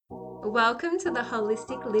Welcome to the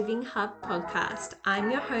Holistic Living Hub podcast. I'm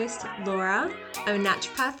your host, Laura. I'm a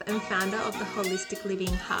naturopath and founder of the Holistic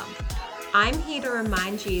Living Hub. I'm here to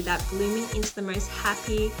remind you that blooming into the most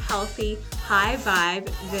happy, healthy, high vibe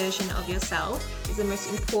version of yourself is the most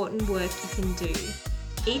important work you can do.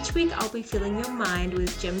 Each week, I'll be filling your mind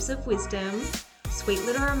with gems of wisdom, sweet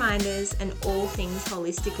little reminders, and all things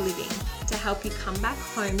holistic living to help you come back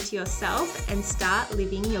home to yourself and start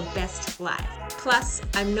living your best life. Plus,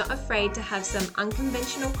 I'm not afraid to have some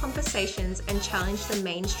unconventional conversations and challenge the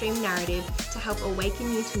mainstream narrative to help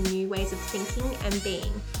awaken you to new ways of thinking and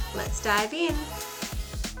being. Let's dive in.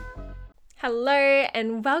 Hello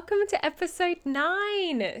and welcome to episode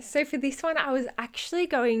 9. So for this one, I was actually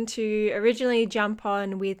going to originally jump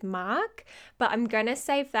on with Mark, but I'm going to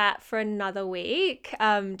save that for another week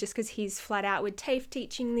just because he's flat out with TAFE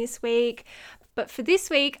teaching this week. But for this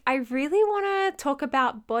week, I really want to talk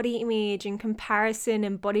about body image and comparison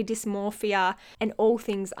and body dysmorphia and all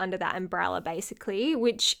things under that umbrella, basically,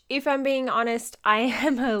 which, if I'm being honest, I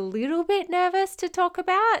am a little bit nervous to talk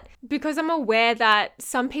about because I'm aware that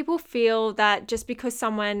some people feel that just because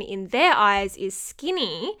someone in their eyes is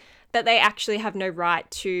skinny, that they actually have no right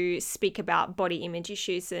to speak about body image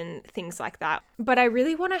issues and things like that. But I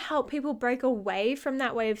really want to help people break away from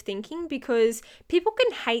that way of thinking because people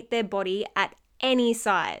can hate their body at any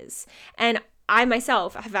size. And I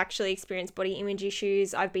myself have actually experienced body image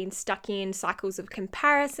issues. I've been stuck in cycles of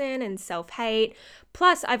comparison and self-hate.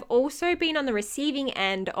 Plus, I've also been on the receiving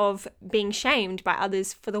end of being shamed by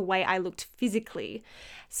others for the way I looked physically.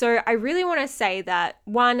 So I really want to say that,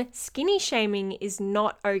 one, skinny shaming is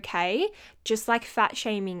not okay, just like fat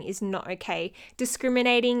shaming is not okay.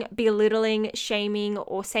 Discriminating, belittling, shaming,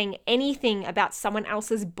 or saying anything about someone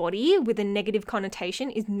else's body with a negative connotation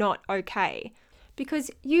is not okay.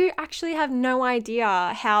 Because you actually have no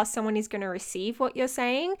idea how someone is going to receive what you're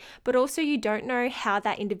saying, but also you don't know how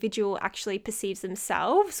that individual actually perceives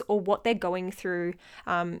themselves or what they're going through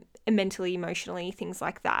mentally, emotionally, things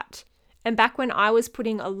like that. And back when I was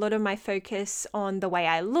putting a lot of my focus on the way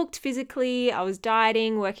I looked physically, I was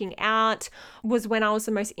dieting, working out, was when I was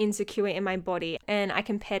the most insecure in my body. And I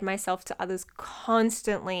compared myself to others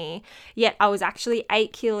constantly. Yet I was actually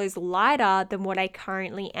 8 kilos lighter than what I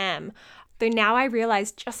currently am. Though now I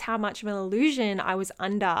realize just how much of an illusion I was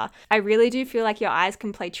under. I really do feel like your eyes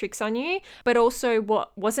can play tricks on you. But also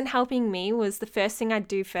what wasn't helping me was the first thing I'd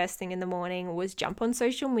do first thing in the morning was jump on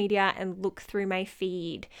social media and look through my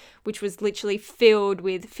feed, which was literally filled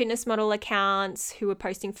with fitness model accounts who were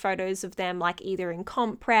posting photos of them like either in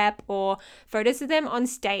comp prep or photos of them on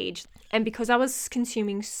stage. And because I was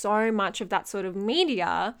consuming so much of that sort of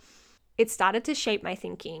media, it started to shape my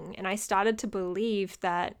thinking, and I started to believe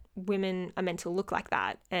that women are meant to look like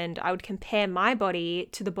that. And I would compare my body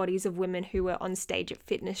to the bodies of women who were on stage at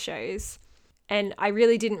fitness shows. And I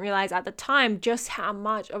really didn't realize at the time just how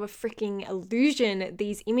much of a freaking illusion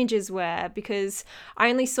these images were, because I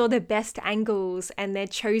only saw their best angles and their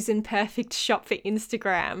chosen perfect shot for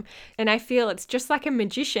Instagram. And I feel it's just like a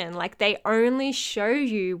magician, like they only show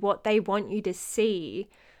you what they want you to see.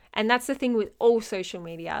 And that's the thing with all social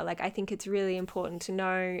media. Like, I think it's really important to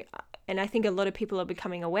know, and I think a lot of people are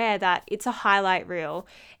becoming aware that it's a highlight reel,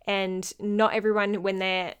 and not everyone, when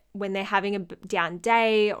they're having a down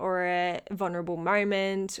day or a vulnerable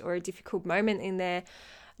moment or a difficult moment in their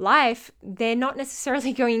life, they're not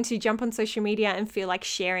necessarily going to jump on social media and feel like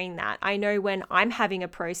sharing that. I know when I'm having a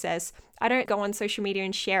process, I don't go on social media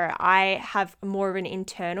and share it. I have more of an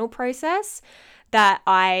internal process that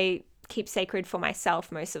I keep sacred for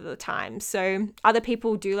myself most of the time. So other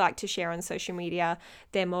people do like to share on social media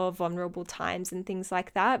their more vulnerable times and things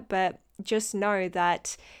like that. But just know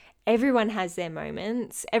that everyone has their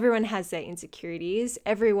moments. Everyone has their insecurities.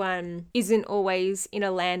 Everyone isn't always in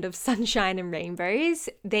a land of sunshine and rainbows.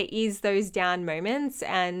 There is those down moments,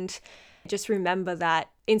 and just remember that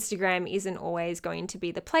Instagram isn't always going to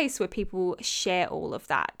be the place where people share all of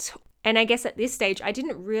that. And I guess at this stage, I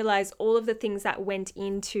didn't realize all of the things that went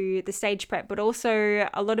into the stage prep, but also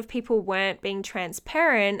a lot of people weren't being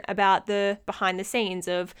transparent about the behind the scenes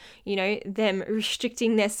of, them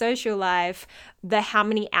restricting their social life, how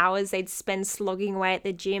many hours they'd spend slogging away at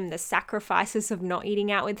the gym, the sacrifices of not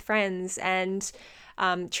eating out with friends and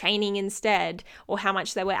training instead, or how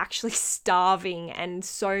much they were actually starving and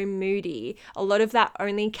so moody. A lot of that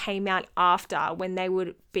only came out after, when they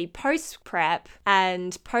would be post-prep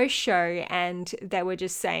and post-show, and they were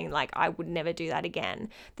just saying, like, I would never do that again.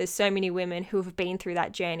 There's so many women who have been through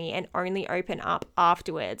that journey and only open up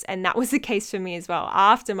afterwards. And that was the case for me as well.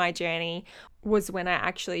 After my journey was when I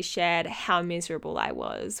actually shared how miserable I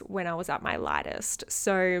was when I was at my lightest.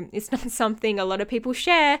 So it's not something a lot of people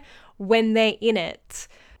share when they're in it.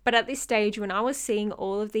 But at this stage, when I was seeing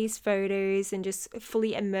all of these photos and just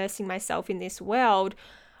fully immersing myself in this world,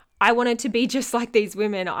 I wanted to be just like these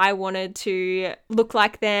women. I wanted to look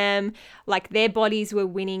like them, like their bodies were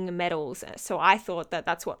winning medals. So I thought that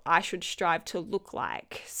that's what I should strive to look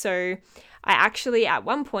like. So I actually at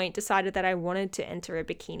one point decided that I wanted to enter a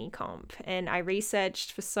bikini comp, and I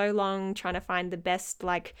researched for so long trying to find the best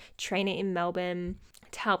like trainer in Melbourne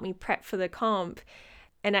to help me prep for the comp.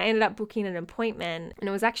 And I ended up booking an appointment, and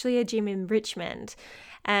it was actually a gym in Richmond.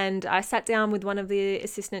 And I sat down with one of the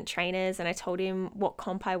assistant trainers and I told him what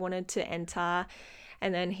comp I wanted to enter.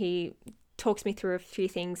 And then he talks me through a few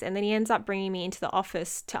things. And then he ends up bringing me into the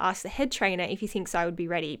office to ask the head trainer if he thinks I would be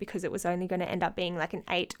ready, because it was only going to end up being like an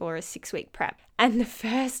 8 or a 6 week prep. And the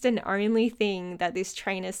first and only thing that this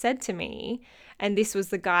trainer said to me, and this was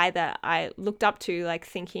the guy that I looked up to, like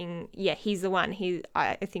thinking, yeah, he's the one.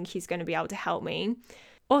 I think he's going to be able to help me.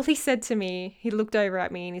 All he said to me, he looked over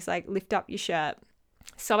at me and he's like, lift up your shirt.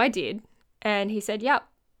 So I did. And he said, yep,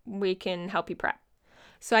 we can help you prep.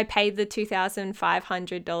 So I paid the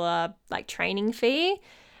 $2,500 like training fee,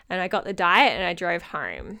 and I got the diet and I drove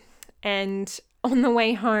home. And on the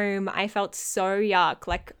way home, I felt so yuck.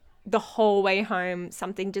 Like the whole way home,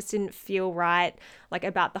 something just didn't feel right, like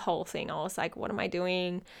about the whole thing. I was like, what am I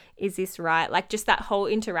doing? Is this right? Like just that whole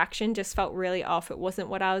interaction just felt really off. It wasn't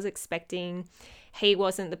what I was expecting. He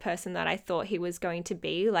wasn't the person that I thought he was going to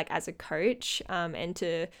be, like as a coach,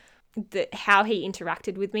 and how he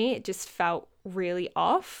interacted with me, it just felt really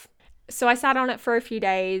off. So I sat on it for a few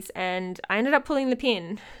days and I ended up pulling the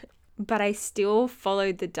pin, but I still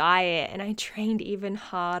followed the diet and I trained even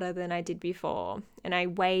harder than I did before. And I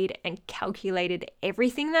weighed and calculated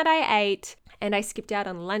everything that I ate, and I skipped out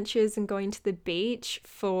on lunches and going to the beach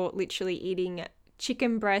for literally eating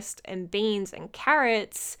chicken breast and beans and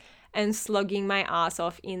carrots and slogging my ass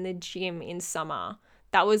off in the gym in summer.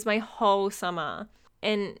 That was my whole summer.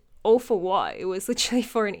 And all for what? It was literally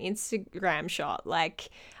for an Instagram shot. Like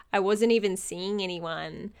I wasn't even seeing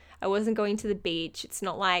anyone. I wasn't going to the beach. It's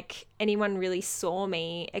not like anyone really saw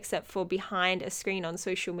me except for behind a screen on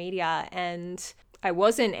social media, and I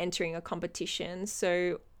wasn't entering a competition.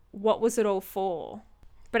 So what was it all for?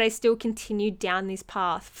 But I still continued down this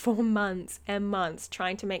path for months and months,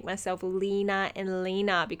 trying to make myself leaner and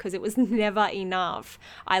leaner because it was never enough.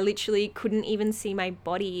 I literally couldn't even see my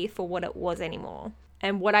body for what it was anymore.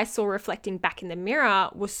 And what I saw reflecting back in the mirror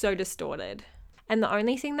was so distorted. And the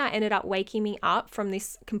only thing that ended up waking me up from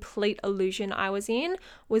this complete illusion I was in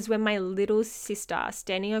was when my little sister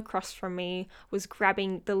standing across from me was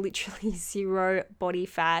grabbing the literally 0 body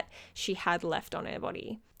fat she had left on her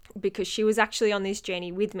body, because she was actually on this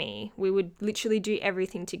journey with me. We would literally do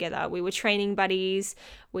everything together. We were training buddies.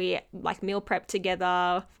 We like meal prep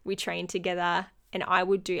together. We trained together, and I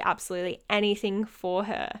would do absolutely anything for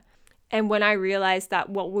her. And when I realized that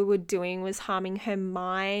what we were doing was harming her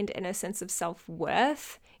mind and a sense of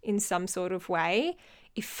self-worth in some sort of way,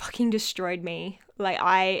 it fucking destroyed me.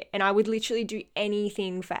 I would literally do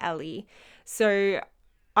anything for Ellie. So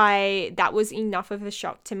that was enough of a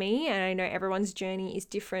shock to me. And I know everyone's journey is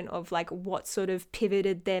different of like what sort of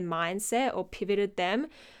pivoted their mindset or pivoted them.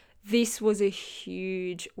 This was a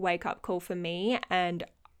huge wake up call for me. And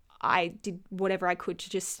I did whatever I could to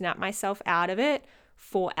just snap myself out of it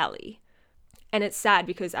for Ellie. And it's sad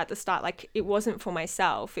because at the start, like it wasn't for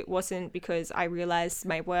myself. It wasn't because I realized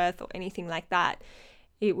my worth or anything like that.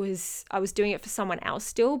 I was doing it for someone else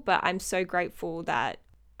still, but I'm so grateful that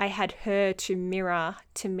I had her to mirror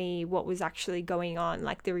to me what was actually going on,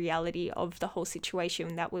 like the reality of the whole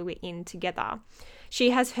situation that we were in together.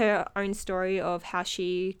 She has her own story of how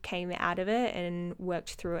she came out of it and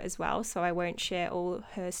worked through it as well, so I won't share all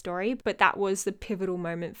her story, but that was the pivotal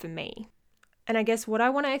moment for me. And I guess what I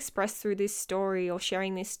want to express through this story or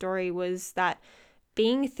sharing this story was that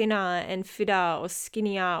being thinner and fitter or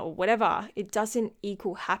skinnier or whatever, it doesn't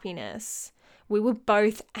equal happiness. We were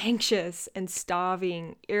both anxious and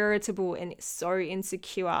starving, irritable and so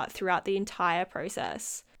insecure throughout the entire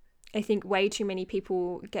process. I think way too many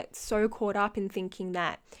people get so caught up in thinking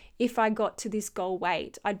that if I got to this goal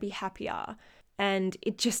weight, I'd be happier. And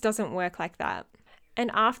it just doesn't work like that. And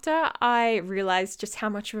after I realized just how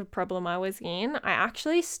much of a problem I was in, I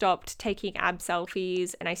actually stopped taking ab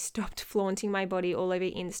selfies and I stopped flaunting my body all over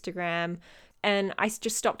Instagram, and I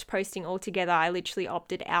just stopped posting altogether. I literally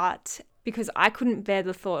opted out because I couldn't bear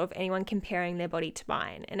the thought of anyone comparing their body to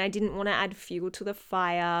mine, and I didn't want to add fuel to the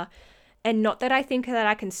fire. And not that I think that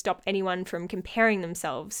I can stop anyone from comparing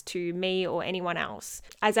themselves to me or anyone else,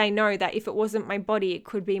 as I know that if it wasn't my body, it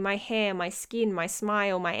could be my hair, my skin, my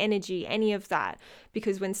smile, my energy, any of that.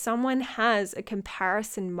 Because when someone has a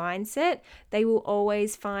comparison mindset, they will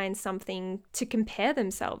always find something to compare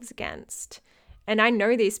themselves against. And I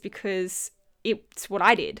know this because it's what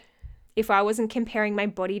I did. If I wasn't comparing my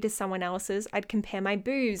body to someone else's, I'd compare my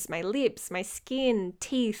boobs, my lips, my skin,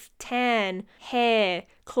 teeth, tan, hair,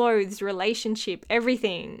 clothes, relationship,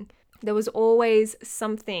 everything. There was always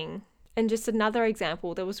something. And just another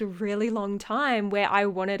example, there was a really long time where I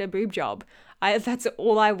wanted a boob job. That's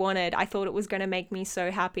all I wanted. I thought it was going to make me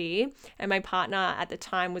so happy. And my partner at the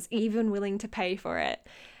time was even willing to pay for it.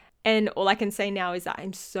 And all I can say now is that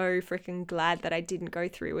I'm so freaking glad that I didn't go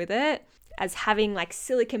through with it. As having like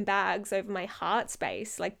silicone bags over my heart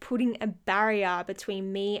space, like putting a barrier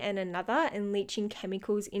between me and another and leaching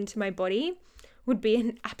chemicals into my body would be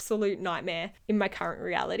an absolute nightmare in my current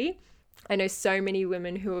reality. I know so many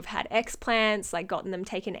women who have had explants, like gotten them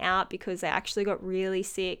taken out because they actually got really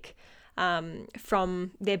sick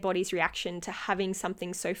from their body's reaction to having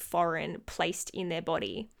something so foreign placed in their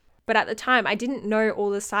body. But at the time, I didn't know all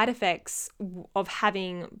the side effects of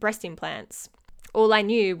having breast implants. All I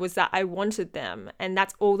knew was that I wanted them, and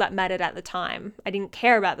that's all that mattered at the time. I didn't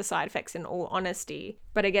care about the side effects, in all honesty.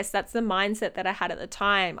 But I guess that's the mindset that I had at the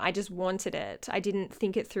time. I just wanted it. I didn't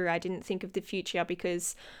think it through. I didn't think of the future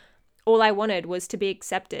because all I wanted was to be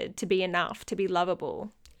accepted, to be enough, to be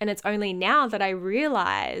lovable. And it's only now that I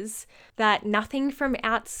realize that nothing from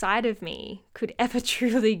outside of me could ever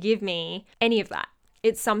truly give me any of that.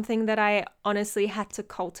 It's something that I honestly had to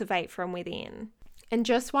cultivate from within. And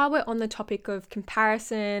just while we're on the topic of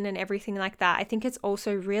comparison and everything like that, I think it's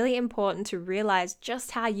also really important to realize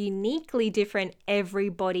just how uniquely different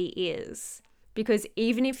everybody is. Because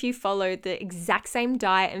even if you followed the exact same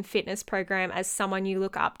diet and fitness program as someone you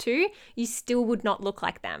look up to, you still would not look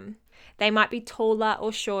like them. They might be taller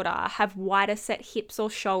or shorter, have wider set hips or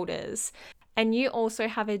shoulders. And you also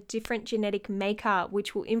have a different genetic makeup,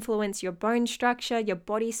 which will influence your bone structure, your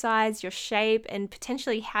body size, your shape, and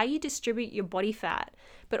potentially how you distribute your body fat.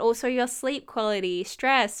 But also your sleep quality,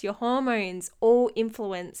 stress, your hormones all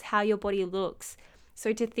influence how your body looks.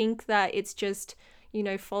 So to think that it's just,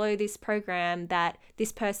 follow this program that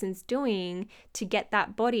this person's doing to get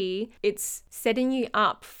that body, it's setting you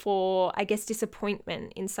up for,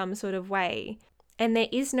 disappointment in some sort of way. And there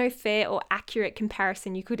is no fair or accurate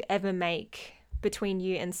comparison you could ever make between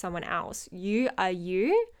you and someone else. You are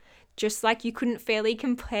you, just like you couldn't fairly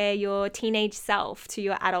compare your teenage self to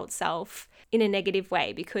your adult self in a negative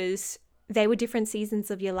way because they were different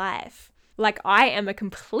seasons of your life. Like I am a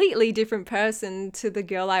completely different person to the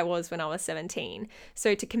girl I was when I was 17.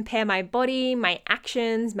 So to compare my body, my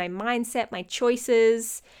actions, my mindset, my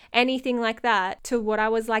choices, anything like that to what I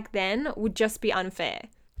was like then would just be unfair.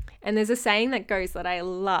 And there's a saying that goes that I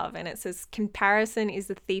love, and it says, comparison is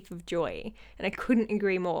the thief of joy. And I couldn't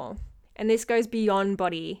agree more. And this goes beyond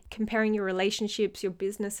body. Comparing your relationships, your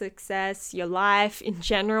business success, your life in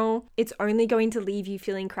general, it's only going to leave you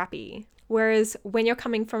feeling crappy. Whereas when you're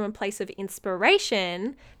coming from a place of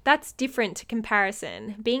inspiration, that's different to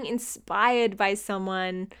comparison. Being inspired by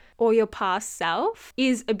someone or your past self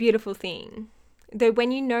is a beautiful thing. Though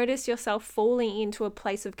when you notice yourself falling into a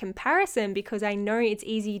place of comparison, because I know it's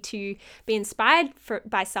easy to be inspired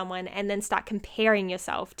by someone and then start comparing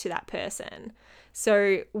yourself to that person.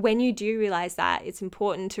 So when you do realize that, it's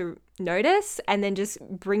important to notice and then just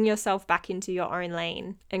bring yourself back into your own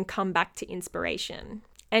lane and come back to inspiration.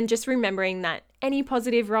 And just remembering that any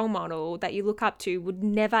positive role model that you look up to would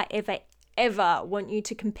never, ever, ever want you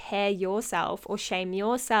to compare yourself or shame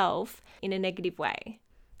yourself in a negative way.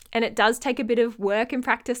 And it does take a bit of work and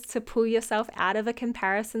practice to pull yourself out of a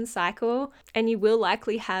comparison cycle. And you will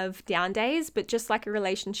likely have down days, but just like a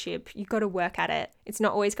relationship, you got to work at it. It's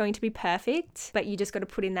not always going to be perfect, but you just got to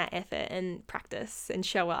put in that effort and practice and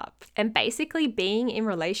show up. And basically being in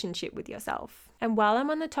relationship with yourself. And while I'm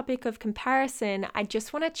on the topic of comparison, I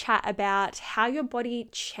just want to chat about how your body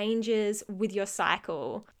changes with your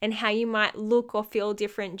cycle and how you might look or feel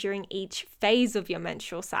different during each phase of your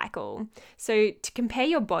menstrual cycle. So to compare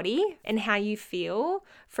your body and how you feel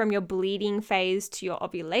from your bleeding phase to your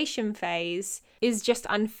ovulation phase is just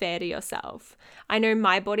unfair to yourself. I know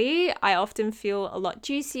my body, I often feel a lot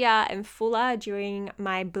juicier and fuller during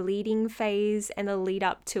my bleeding phase and the lead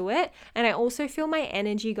up to it. And I also feel my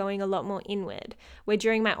energy going a lot more inward, where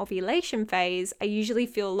during my ovulation phase, I usually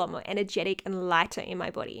feel a lot more energetic and lighter in my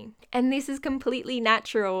body. And this is completely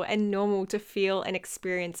natural and normal to feel and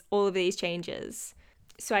experience all of these changes.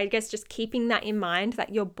 So I guess just keeping that in mind,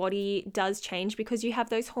 that your body does change because you have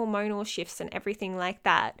those hormonal shifts and everything like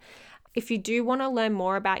that. If you do want to learn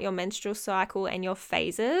more about your menstrual cycle and your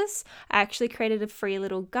phases, I actually created a free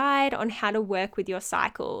little guide on how to work with your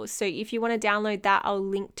cycles. So if you want to download that, I'll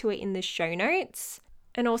link to it in the show notes.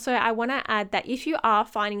 And also, I want to add that if you are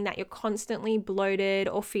finding that you're constantly bloated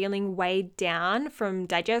or feeling weighed down from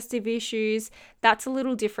digestive issues, that's a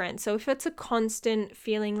little different. So if it's a constant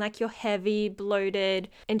feeling like you're heavy, bloated,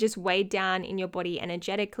 and just weighed down in your body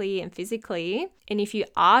energetically and physically, and if you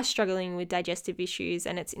are struggling with digestive issues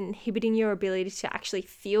and it's inhibiting your ability to actually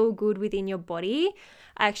feel good within your body,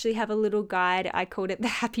 I actually have a little guide. I called it the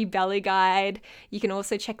Happy Belly Guide. You can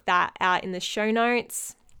also check that out in the show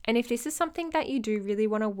notes. And if this is something that you do really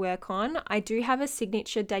want to work on, I do have a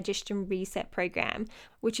signature digestion reset program,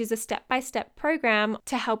 which is a step-by-step program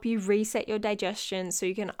to help you reset your digestion so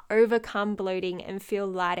you can overcome bloating and feel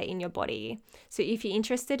lighter in your body. So if you're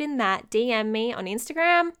interested in that, DM me on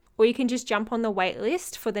Instagram, or you can just jump on the wait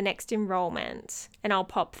list for the next enrollment. And I'll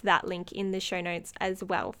pop that link in the show notes as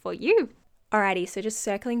well for you. Alrighty, so just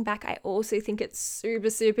circling back, I also think it's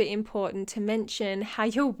super important to mention how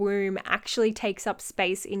your womb actually takes up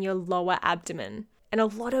space in your lower abdomen. And a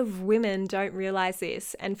lot of women don't realize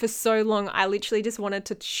this. And for so long, I literally just wanted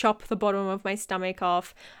to chop the bottom of my stomach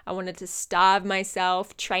off. I wanted to starve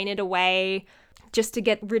myself, train it away, just to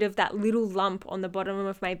get rid of that little lump on the bottom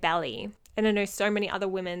of my belly. And I know so many other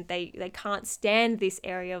women, they can't stand this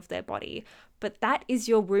area of their body. But that is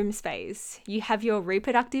your womb space. You have your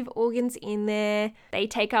reproductive organs in there. They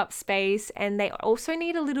take up space and they also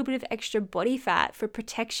need a little bit of extra body fat for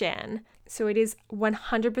protection. So it is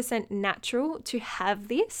 100% natural to have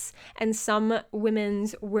this. And some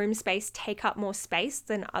women's womb space take up more space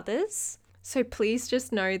than others. So please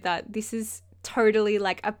just know that this is totally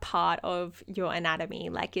like a part of your anatomy.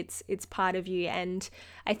 Like it's part of you. And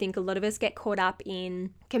I think a lot of us get caught up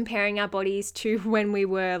in comparing our bodies to when we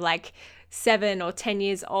were like 7 or 10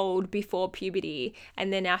 years old before puberty,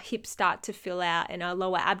 and then our hips start to fill out and our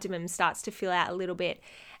lower abdomen starts to fill out a little bit,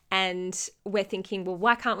 and we're thinking, well,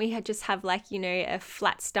 why can't we just have like, you know, a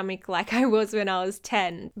flat stomach like I was when I was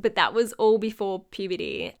 10? But that was all before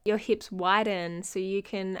puberty. Your hips widen so you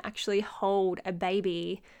can actually hold a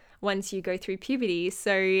baby once you go through puberty.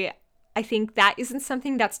 So I think that isn't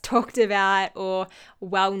something that's talked about or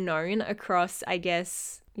well known across, I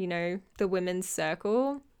guess, you know, the women's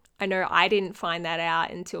circle. I know I didn't find that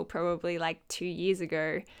out until probably like 2 years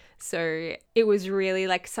ago. So it was really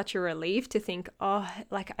like such a relief to think, oh,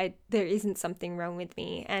 like there isn't something wrong with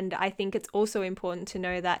me. And I think it's also important to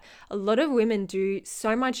know that a lot of women do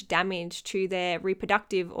so much damage to their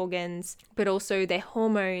reproductive organs, but also their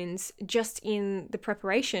hormones just in the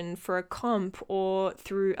preparation for a comp or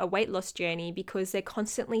through a weight loss journey, because they're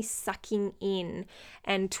constantly sucking in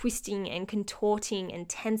and twisting and contorting and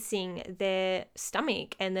tensing their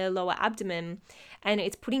stomach and their lower abdomen. And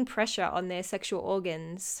it's putting pressure on their sexual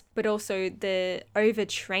organs. But also the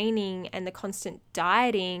overtraining and the constant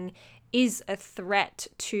dieting is a threat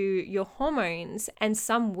to your hormones. And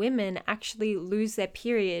some women actually lose their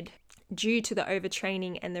period due to the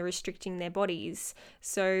overtraining and the restricting their bodies.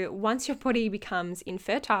 So once your body becomes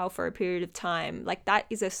infertile for a period of time, like that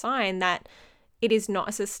is a sign that it is not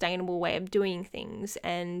a sustainable way of doing things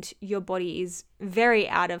and your body is very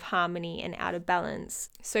out of harmony and out of balance.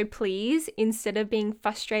 So please, instead of being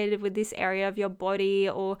frustrated with this area of your body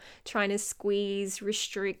or trying to squeeze,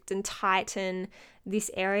 restrict and tighten this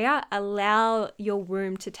area, allow your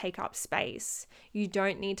womb to take up space. You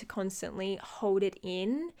don't need to constantly hold it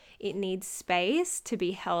in. It needs space to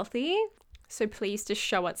be healthy. So please just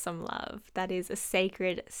show it some love. That is a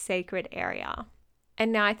sacred area.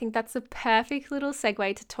 And now I think that's a perfect little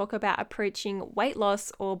segue to talk about approaching weight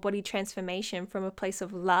loss or body transformation from a place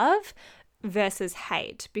of love versus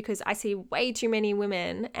hate, because I see way too many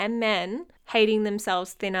women and men hating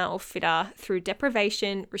themselves thinner or fitter through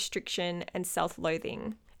deprivation, restriction, and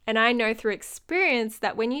self-loathing. And I know through experience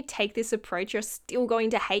that when you take this approach, you're still going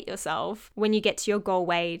to hate yourself when you get to your goal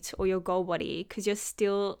weight or your goal body, because you're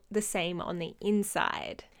still the same on the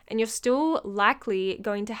inside. And you're still likely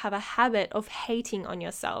going to have a habit of hating on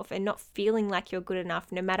yourself and not feeling like you're good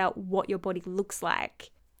enough no matter what your body looks like.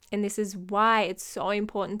 And this is why it's so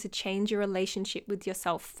important to change your relationship with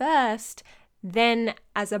yourself first. Then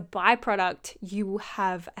as a byproduct, you will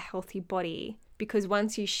have a healthy body. Because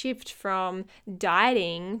once you shift from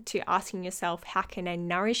dieting to asking yourself, how can I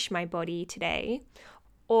nourish my body today?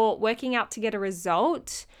 Or working out to get a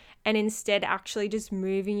result, and instead actually just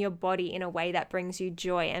moving your body in a way that brings you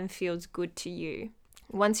joy and feels good to you.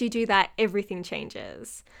 Once you do that, everything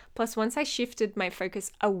changes. Plus, once I shifted my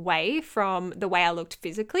focus away from the way I looked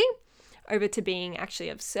physically over to being actually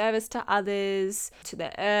of service to others, to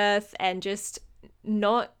the earth, and just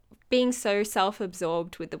not being so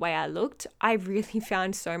self-absorbed with the way I looked, I really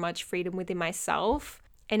found so much freedom within myself.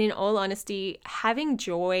 And in all honesty, having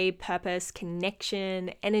joy, purpose,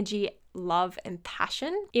 connection, energy, love, and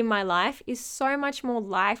passion in my life is so much more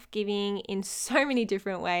life-giving in so many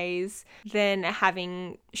different ways than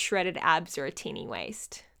having shredded abs or a teeny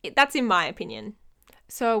waist. That's in my opinion.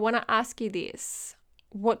 So I want to ask you this.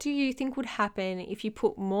 What do you think would happen if you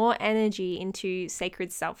put more energy into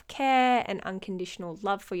sacred self-care and unconditional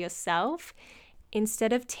love for yourself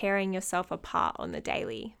instead of tearing yourself apart on the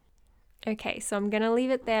daily? Okay, so I'm going to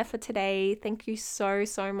leave it there for today. Thank you so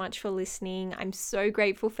much for listening. I'm so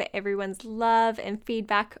grateful for everyone's love and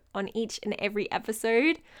feedback on each and every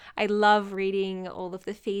episode. I love reading all of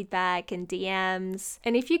the feedback and DMs.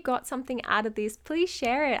 And if you got something out of this, please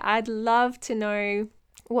share it. I'd love to know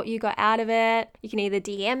what you got out of it. You can either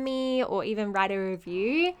DM me or even write a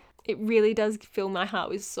review. It really does fill my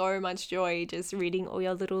heart with so much joy just reading all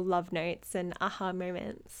your little love notes and aha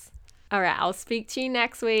moments. All right, I'll speak to you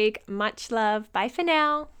next week. Much love. Bye for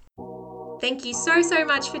now. Thank you so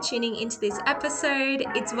much for tuning into this episode.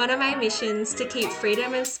 It's one of my missions to keep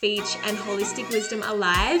freedom of speech and holistic wisdom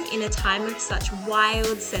alive in a time of such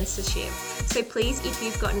wild censorship. So please, if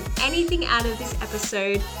you've gotten anything out of this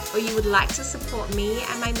episode or you would like to support me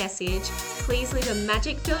and my message, please leave a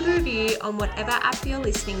magic-filled review on whatever app you're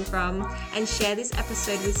listening from and share this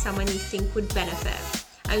episode with someone you think would benefit.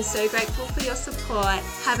 I'm so grateful for your support.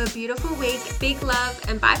 Have a beautiful week. Big love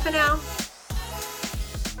and bye for now.